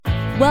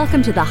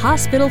Welcome to the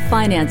Hospital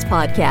Finance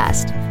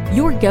Podcast,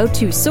 your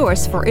go-to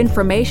source for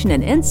information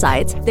and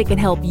insights that can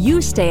help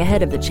you stay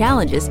ahead of the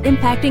challenges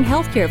impacting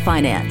healthcare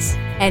finance.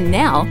 And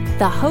now,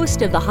 the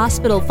host of the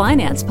Hospital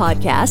Finance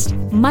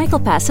Podcast, Michael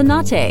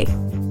Passanante.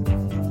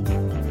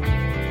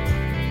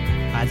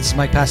 Hi, this is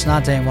Mike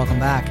Passanante, and welcome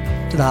back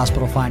to the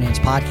Hospital Finance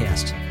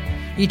Podcast.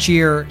 Each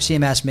year,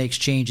 CMS makes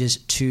changes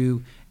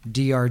to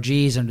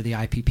DRGs under the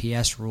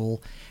IPPS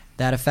rule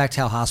that affect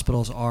how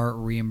hospitals are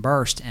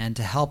reimbursed. And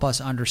to help us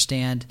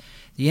understand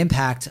the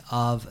impact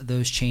of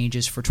those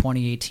changes for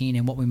 2018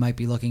 and what we might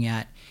be looking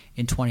at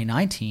in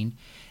 2019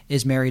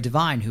 is Mary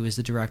Devine, who is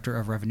the Director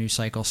of Revenue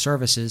Cycle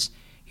Services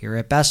here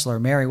at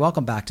Bessler. Mary,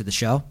 welcome back to the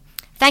show.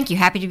 Thank you.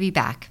 Happy to be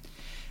back.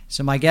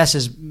 So my guess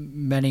is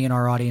many in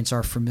our audience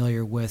are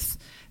familiar with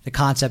the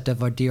concept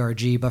of a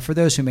DRG, but for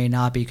those who may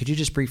not be, could you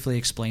just briefly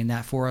explain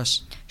that for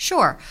us?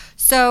 Sure.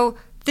 So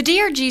the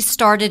DRG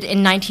started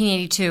in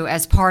 1982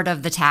 as part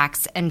of the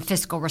Tax and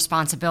Fiscal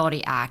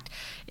Responsibility Act.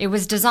 It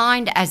was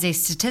designed as a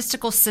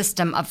statistical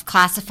system of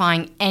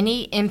classifying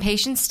any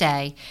inpatient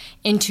stay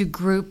into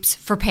groups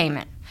for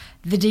payment.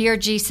 The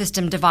DRG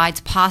system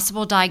divides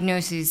possible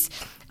diagnoses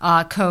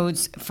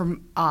codes for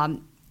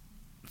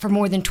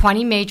more than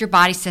 20 major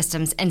body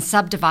systems and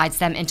subdivides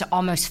them into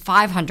almost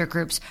 500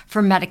 groups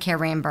for Medicare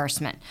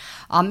reimbursement.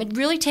 It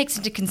really takes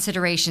into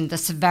consideration the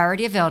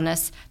severity of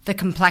illness, the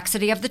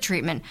complexity of the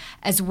treatment,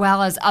 as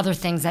well as other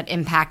things that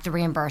impact the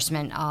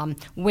reimbursement,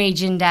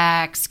 wage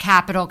index,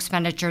 capital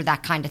expenditure,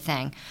 that kind of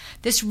thing.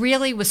 This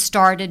really was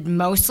started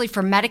mostly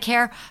for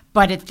Medicare,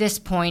 but at this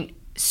point,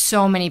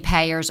 so many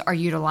payers are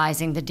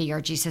utilizing the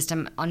DRG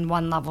system on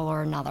one level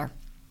or another.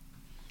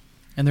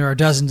 And there are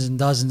dozens and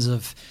dozens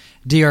of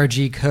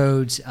DRG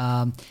codes,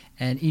 and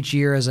each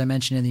year, as I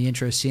mentioned in the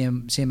intro,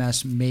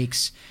 CMS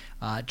makes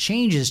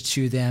changes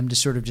to them to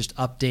sort of just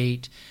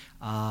update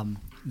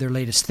their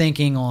latest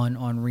thinking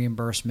on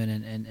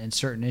reimbursement and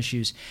certain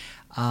issues,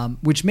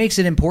 which makes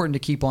it important to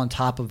keep on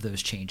top of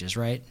those changes,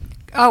 right?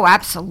 Oh,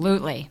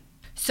 absolutely.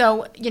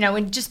 So,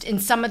 in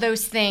some of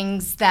those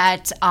things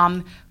that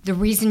the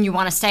reason you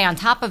want to stay on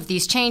top of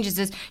these changes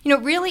is, it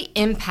really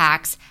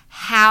impacts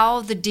how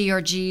the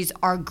DRGs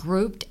are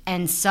grouped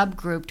and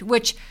subgrouped,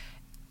 which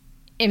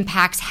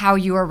impacts how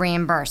you are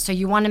reimbursed. So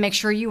you want to make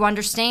sure you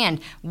understand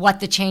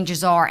what the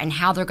changes are and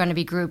how they're going to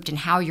be grouped and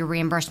how your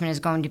reimbursement is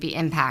going to be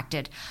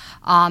impacted.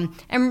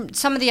 And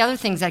some of the other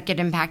things that get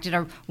impacted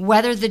are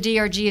whether the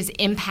DRG is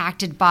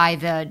impacted by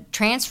the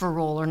transfer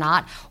rule or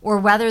not, or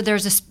whether they're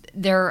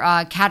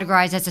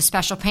categorized as a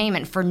special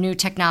payment for new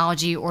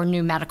technology or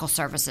new medical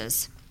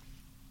services.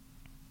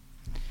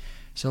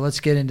 So let's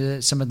get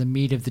into some of the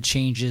meat of the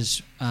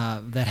changes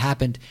that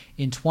happened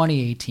in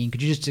 2018.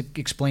 Could you just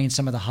explain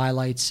some of the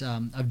highlights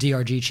of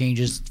DRG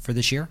changes for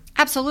this year?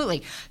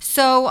 Absolutely.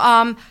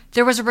 So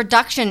there was a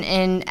reduction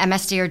in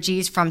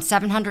MSDRGs from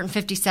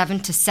 757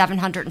 to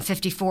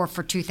 754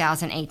 for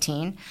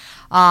 2018.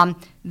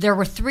 There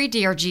were 3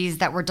 DRGs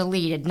that were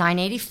deleted,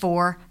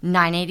 984,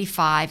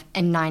 985,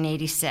 and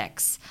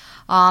 986.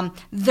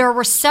 There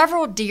were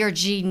several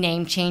DRG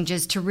name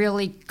changes to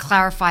really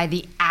clarify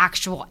the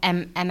actual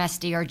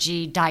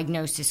MSDRG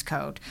diagnosis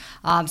code.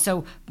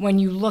 So when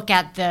you look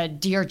at the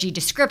DRG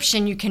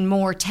description, you can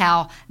more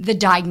tell the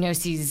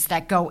diagnoses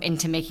that go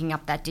into making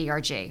up that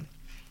DRG.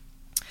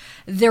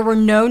 There were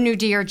no new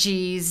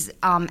DRGs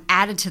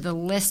added to the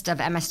list of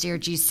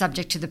MSDRGs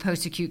subject to the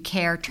post-acute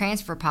care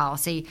transfer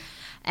policy,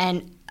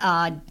 and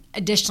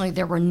additionally,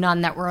 there were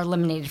none that were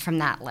eliminated from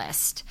that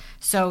list.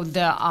 So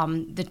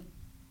the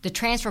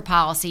transfer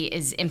policy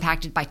is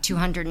impacted by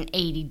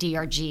 280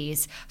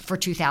 DRGs for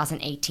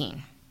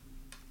 2018.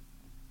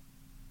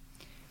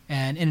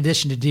 And in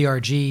addition to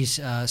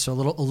DRGs, so a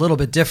little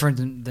bit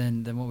different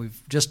than what we've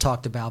just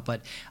talked about,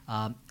 but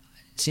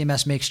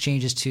CMS makes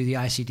changes to the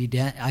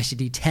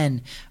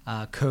ICD-10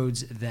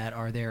 codes that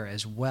are there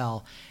as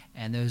well,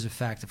 and those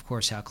affect, of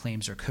course, how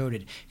claims are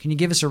coded. Can you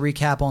give us a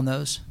recap on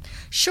those?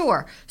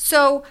 Sure.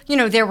 So,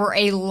 there were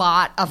a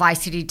lot of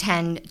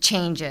ICD-10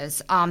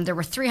 changes. There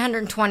were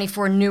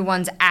 324 new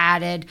ones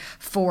added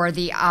for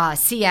the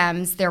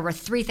CMs. There were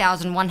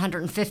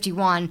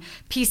 3,151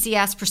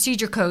 PCS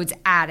procedure codes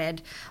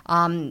added,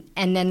 and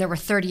then there were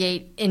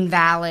 38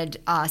 invalid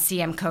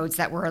CM codes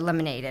that were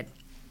eliminated.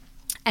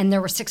 And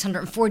there were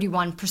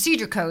 641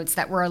 procedure codes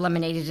that were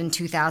eliminated in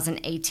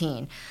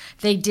 2018.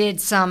 They did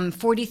some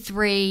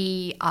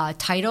 43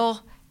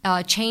 title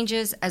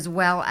changes as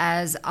well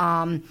as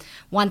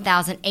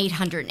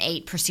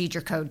 1,808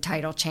 procedure code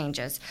title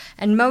changes.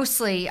 And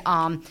mostly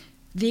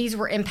these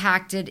were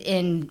impacted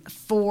in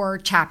 4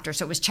 chapters.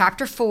 So it was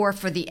Chapter 4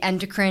 for the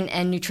endocrine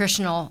and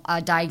nutritional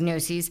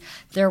diagnoses.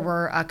 There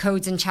were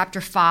codes in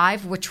Chapter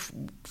 5, which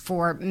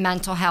for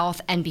mental health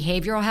and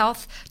behavioral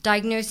health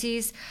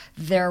diagnoses.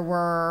 There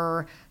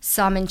were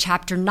some in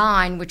Chapter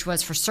 9, which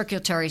was for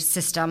circulatory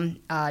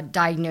system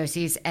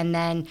diagnoses. And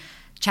then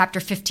Chapter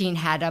 15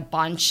 had a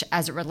bunch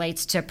as it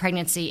relates to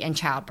pregnancy and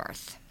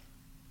childbirth.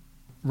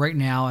 Right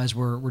now, as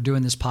we're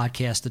doing this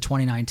podcast, the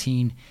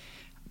 2019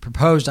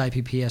 proposed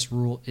IPPS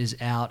rule is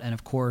out, and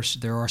of course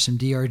there are some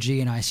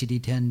DRG and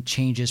ICD-10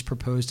 changes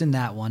proposed in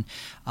that one.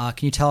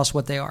 Can you tell us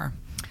what they are?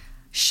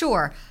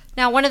 Sure.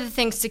 Now, one of the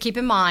things to keep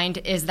in mind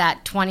is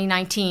that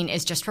 2019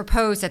 is just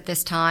proposed at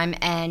this time,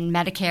 and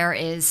Medicare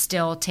is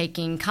still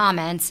taking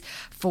comments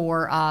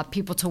for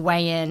people to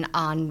weigh in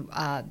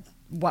on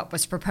what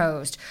was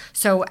proposed.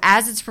 So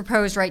as it's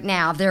proposed right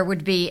now, there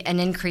would be an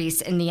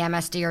increase in the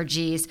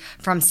MSDRGs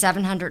from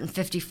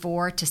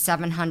 754 to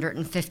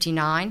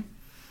 759.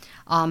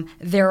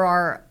 There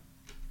are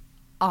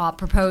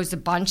proposed a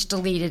bunch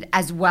deleted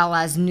as well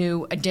as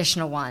new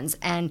additional ones.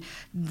 And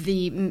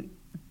the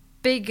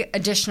big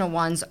additional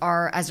ones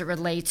are as it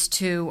relates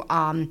to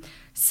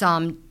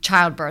some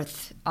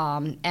childbirth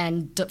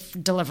and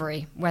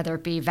delivery, whether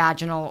it be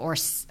vaginal or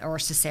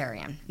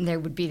cesarean. They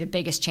would be the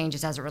biggest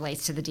changes as it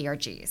relates to the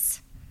DRGs.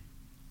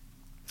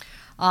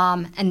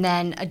 And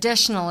then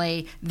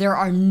additionally, there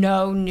are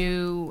no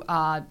new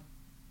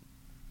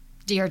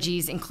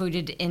DRGs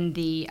included in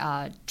the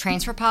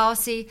transfer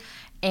policy,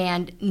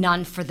 and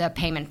none for the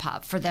payment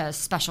for the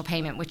special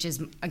payment, which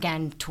is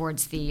again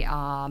towards the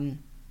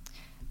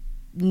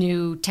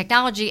new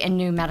technology and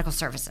new medical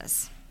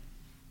services.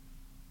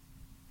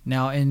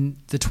 Now, in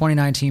the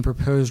 2019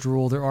 proposed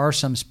rule, there are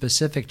some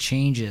specific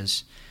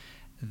changes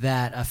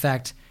that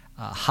affect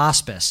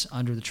hospice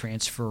under the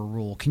transfer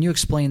rule. Can you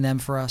explain them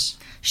for us?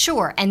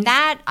 Sure, and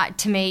that,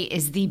 to me,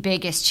 is the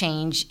biggest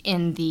change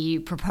in the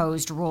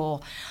proposed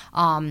rule.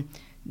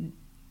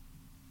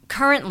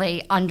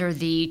 Currently, under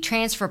the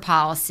transfer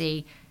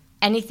policy,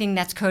 anything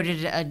that's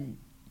coded a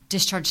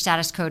discharge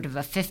status code of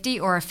a 50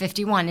 or a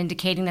 51,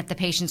 indicating that the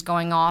patient's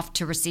going off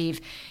to receive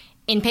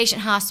inpatient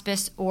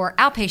hospice or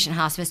outpatient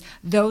hospice,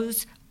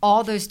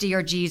 all those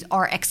DRGs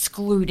are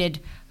excluded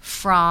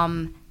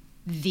from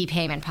the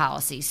payment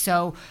policy.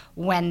 So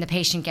when the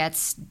patient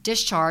gets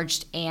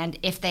discharged, and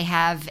if they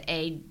have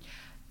a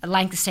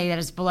length of stay that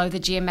is below the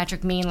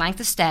geometric mean length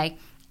of stay,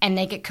 and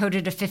they get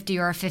coded a 50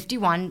 or a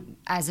 51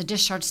 as a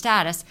discharge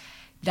status,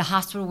 the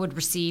hospital would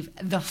receive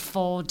the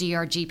full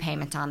DRG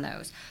payment on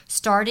those.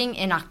 Starting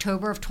in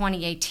October of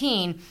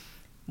 2018,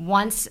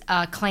 once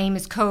a claim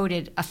is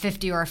coded a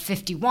 50 or a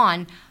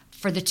 51,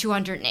 for the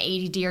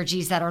 280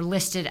 DRGs that are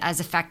listed as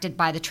affected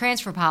by the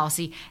transfer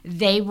policy,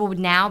 they will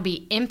now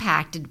be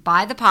impacted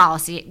by the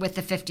policy with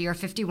the 50 or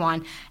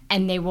 51,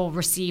 and they will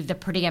receive the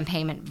per diem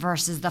payment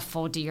versus the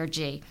full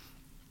DRG.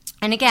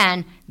 And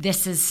again,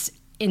 this is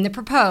in the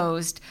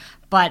proposed,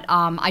 but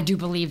I do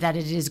believe that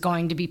it is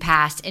going to be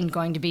passed and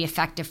going to be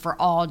effective for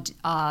all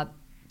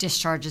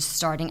discharges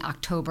starting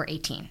October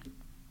 18.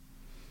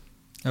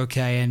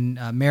 Okay, and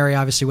Mary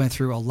obviously went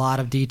through a lot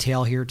of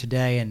detail here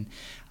today and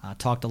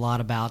talked a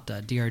lot about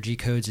DRG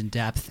codes in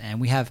depth,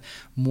 and we have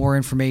more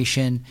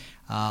information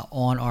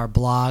on our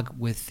blog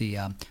with the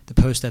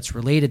post that's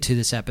related to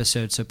this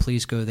episode, so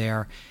please go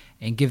there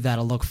and give that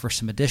a look for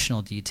some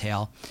additional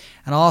detail.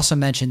 And I'll also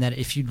mention that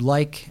if you'd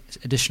like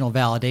additional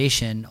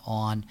validation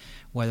on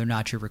whether or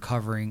not you're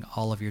recovering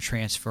all of your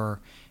transfer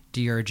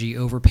DRG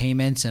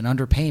overpayments and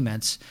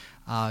underpayments,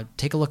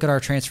 take a look at our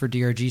transfer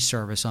DRG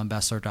service on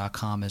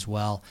Bessler.com as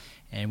well,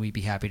 and we'd be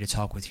happy to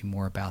talk with you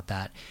more about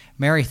that.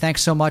 Mary,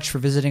 thanks so much for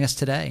visiting us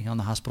today on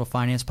the Hospital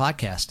Finance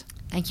Podcast.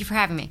 Thank you for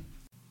having me.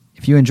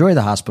 If you enjoy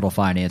the Hospital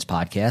Finance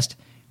Podcast,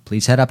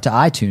 please head up to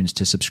iTunes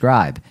to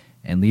subscribe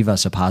and leave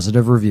us a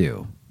positive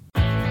review.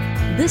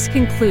 This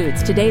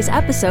concludes today's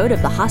episode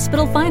of the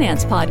Hospital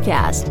Finance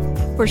Podcast.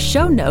 For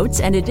show notes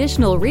and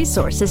additional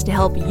resources to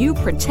help you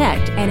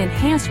protect and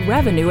enhance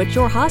revenue at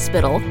your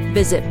hospital,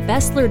 visit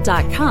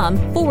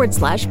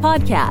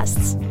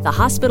Bessler.com/podcasts. The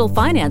Hospital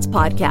Finance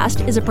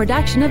Podcast is a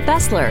production of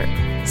Bessler.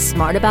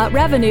 Smart about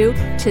revenue,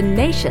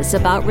 tenacious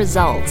about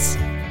results.